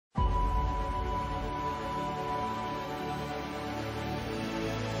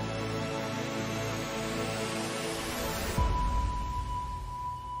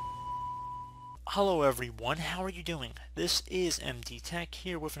Hello everyone, how are you doing? This is MD Tech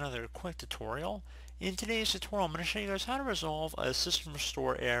here with another quick tutorial. In today's tutorial, I'm going to show you guys how to resolve a system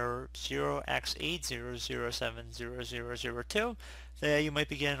restore error 0x80070002 that you might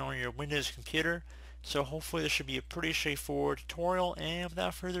be getting on your Windows computer. So hopefully this should be a pretty straightforward tutorial, and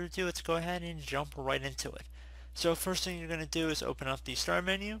without further ado, let's go ahead and jump right into it. So first thing you're going to do is open up the start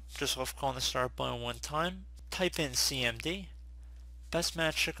menu, just left click on the start button one time, type in CMD. Best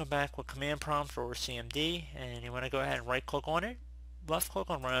match should come back with command prompt or CMD, and you want to go ahead and right click on it, left click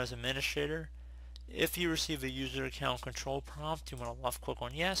on Run as Administrator. If you receive a user account control prompt, you want to left click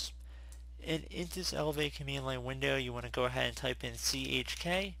on Yes. And in this Elevate command line window, you want to go ahead and type in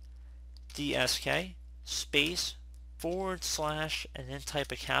CHK DSK space / and then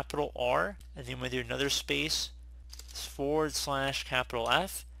type a capital R, and then you want to do another space / capital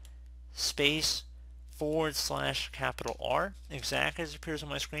F space / capital R, exactly as it appears on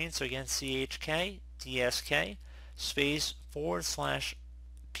my screen. So again, CHK DSK space /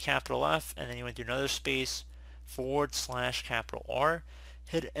 capital F, and then you want to do another space / capital R.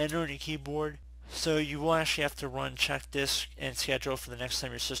 Hit enter on your keyboard. So you will actually have to run check disk and schedule for the next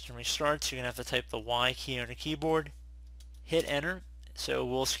time your system restarts. You're going to have to type the Y key on the keyboard, hit enter. So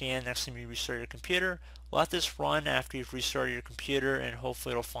we'll scan next time you restart your computer. Let this run after you've restarted your computer, and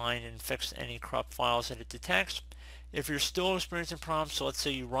hopefully it'll find and fix any corrupt files that it detects. If you're still experiencing prompts, so let's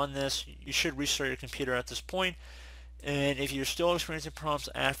say you run this, you should restart your computer at this point. And if you're still experiencing prompts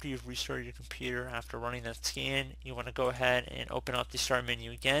after you've restarted your computer after running that scan, you want to go ahead and open up the start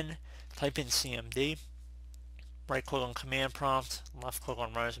menu again, type in CMD, right click on command prompt, left click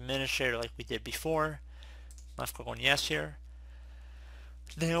on Run as Administrator like we did before, left click on Yes here.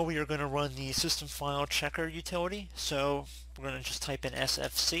 Now we are going to run the system file checker utility. So we're going to just type in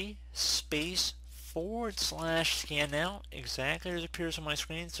SFC space / scan now, exactly as it appears on my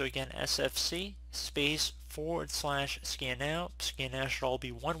screen. So again, SFC space / scan now. Scan now should all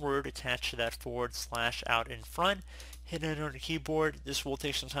be one word attached to that / out in front. Hit enter on the keyboard. This will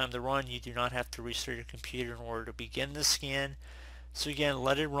take some time to run. You do not have to restart your computer in order to begin the scan. So again,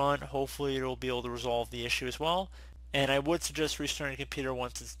 let it run. Hopefully it will be able to resolve the issue as well. And I would suggest restarting your computer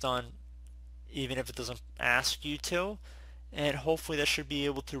once it's done, even if it doesn't ask you to, and hopefully that should be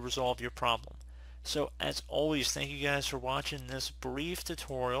able to resolve your problem. So as always, thank you guys for watching this brief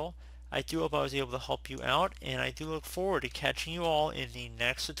tutorial. I do hope I was able to help you out, and I do look forward to catching you all in the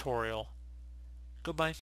next tutorial. Goodbye.